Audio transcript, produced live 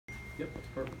Yep, that's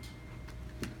perfect.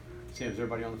 Sam, is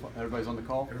everybody on the phone? Everybody's on the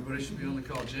call? Everybody should be on the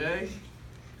call. Jay,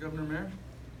 Governor Mayor?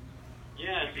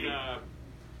 Yes,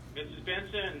 Mrs.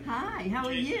 Benson. Hi, how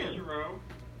are Jay you? Cicero.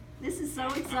 This is so I'm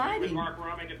with exciting. Mark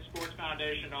Rumming at the Sports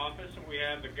Foundation office, and we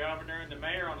have the governor and the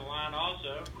mayor on the line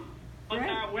also. Tell us Great.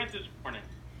 how it went this morning.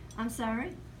 I'm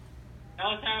sorry? Tell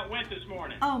us how it went this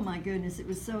morning. Oh my goodness, it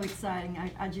was so exciting.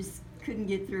 I just couldn't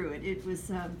get through it. It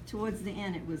was, towards the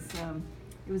end, it was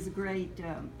a great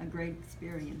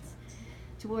experience.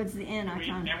 Towards the end,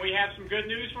 And we have some good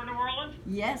news for New Orleans?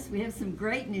 Yes, we have some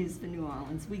great news for New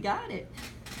Orleans. We got it.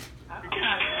 We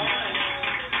got it.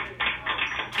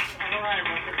 All right,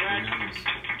 well, congratulations,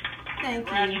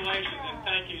 and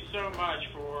thank you so much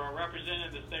for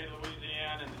representing the state of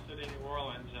Louisiana and the city of New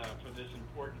Orleans for this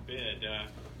important bid.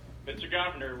 Mr.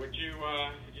 Governor, would you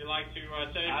like to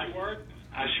say a few words?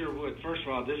 I sure would. First of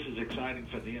all, this is exciting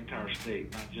for the entire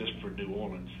state, not just for New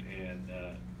Orleans. And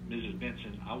Mrs.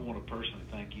 Benson, I want to personally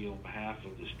thank you on behalf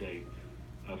of the state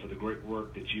for the great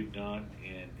work that you've done,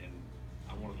 and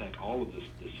I want to thank all of the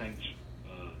Saints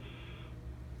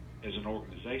as an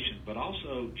organization, but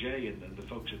also Jay and the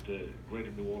folks at the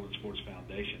Greater New Orleans Sports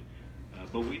Foundation.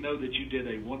 But we know that you did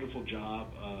a wonderful job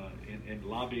in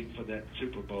lobbying for that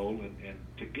Super Bowl, and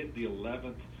to get the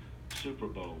 11th Super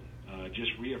Bowl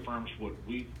just reaffirms what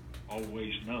we've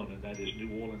always known, and that is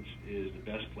New Orleans is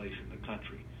the best place in the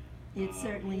country. It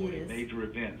certainly for is. a major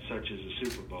event such as a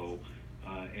Super Bowl,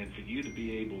 and for you to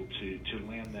be able to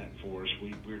land that for us,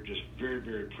 we're just very,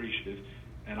 very appreciative.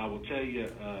 And I will tell you,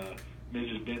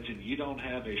 Mrs. Benson, you don't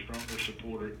have a stronger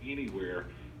supporter anywhere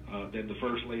than the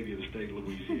First Lady of the state of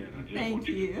Louisiana. Thank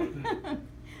you.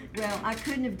 Well, I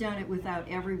couldn't have done it without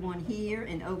everyone here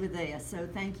and over there, so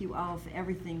thank you all for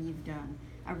everything you've done.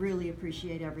 I really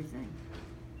appreciate everything.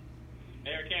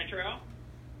 Mayor Cantrell?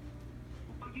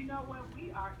 Well, you know what?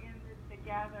 We are in this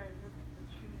together, and this is the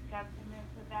true testament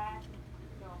to that.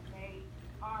 So may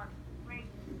our great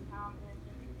Tom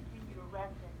Benson continue to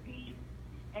rest in peace,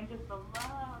 and just the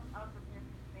love of the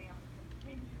Benson family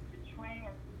continue to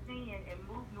transcend and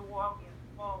move New Orleans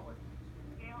forward.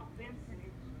 Gayle Benson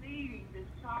is leading this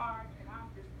charge, and I'm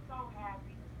just so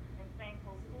happy and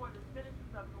thankful for the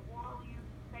citizens of New Orleans,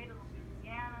 state of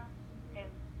Louisiana, and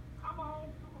come on,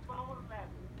 Super Bowl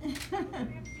 11,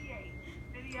 58,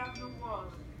 city of New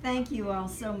Orleans. Thank you all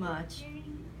so much.